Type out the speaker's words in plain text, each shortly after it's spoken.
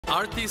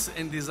Artists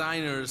and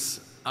designers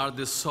are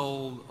the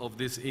soul of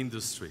this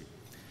industry.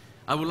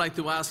 I would like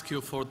to ask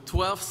you for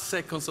 12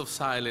 seconds of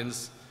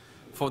silence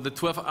for the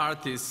 12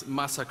 artists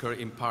massacred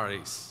in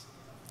Paris.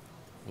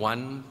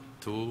 1,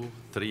 2,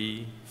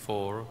 3,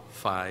 4,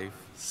 5,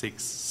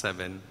 6,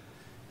 7,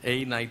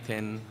 8, 9,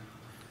 10,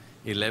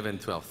 11,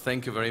 12.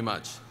 Thank you very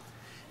much.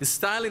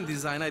 Style and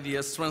design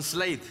ideas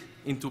translate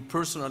into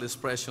personal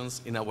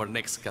expressions in our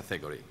next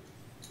category.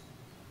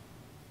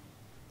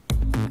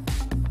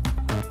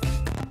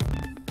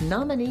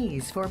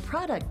 Nominees for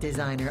Product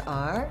Designer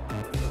are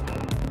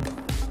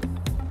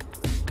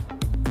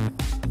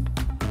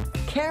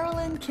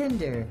Carolyn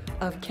Kinder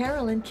of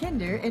Carolyn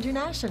Kinder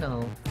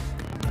International,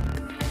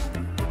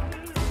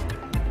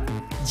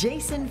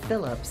 Jason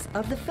Phillips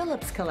of the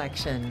Phillips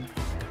Collection,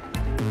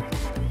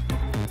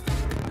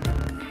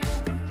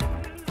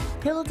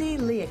 Hildy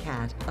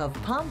Leacat of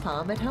Pom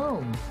Pom at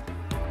Home,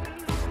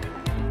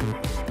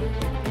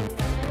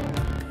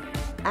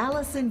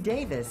 Allison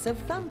Davis of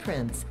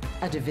Thumbprints,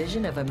 a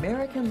division of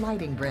American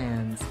Lighting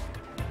Brands,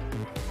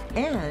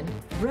 and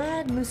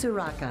Brad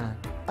Musuraka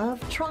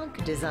of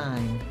Trunk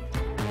Design.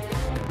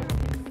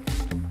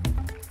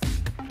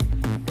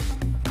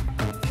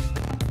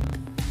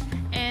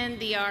 And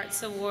the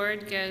Arts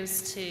Award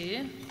goes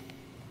to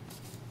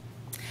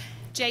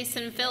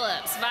Jason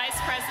Phillips, Vice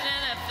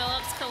President of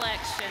Phillips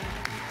Collection.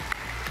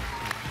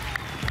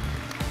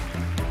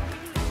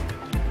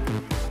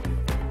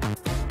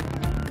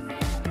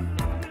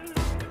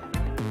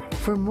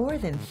 For more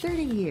than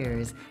 30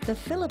 years, the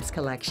Phillips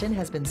Collection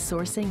has been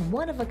sourcing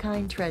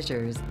one-of-a-kind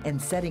treasures and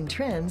setting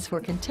trends for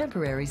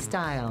contemporary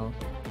style.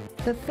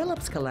 The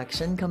Phillips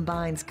Collection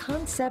combines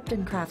concept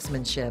and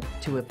craftsmanship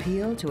to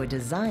appeal to a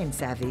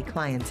design-savvy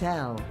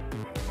clientele.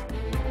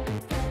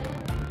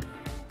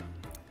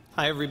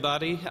 Hi,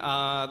 everybody.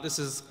 This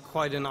is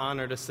quite an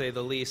honor, to say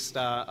the least,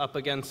 up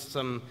against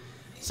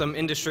some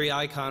industry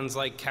icons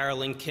like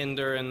Carolyn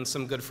Kinder and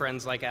some good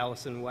friends like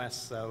Allison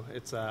West. So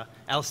it's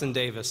Allison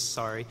Davis,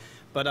 sorry.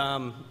 But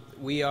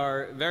we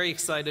are very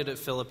excited at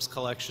Phillips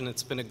Collection.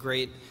 It's been a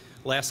great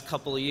last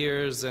couple of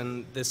years,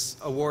 and this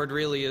award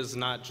really is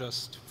not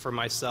just for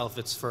myself.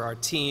 It's for our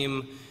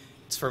team.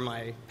 It's for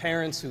my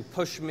parents who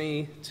push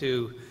me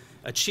to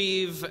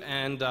achieve,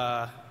 and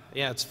yeah,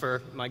 it's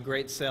for my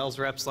great sales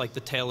reps like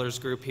the Taylor's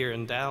Group here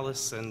in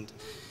Dallas, and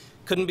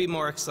couldn't be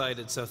more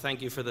excited, so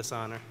thank you for this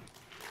honor.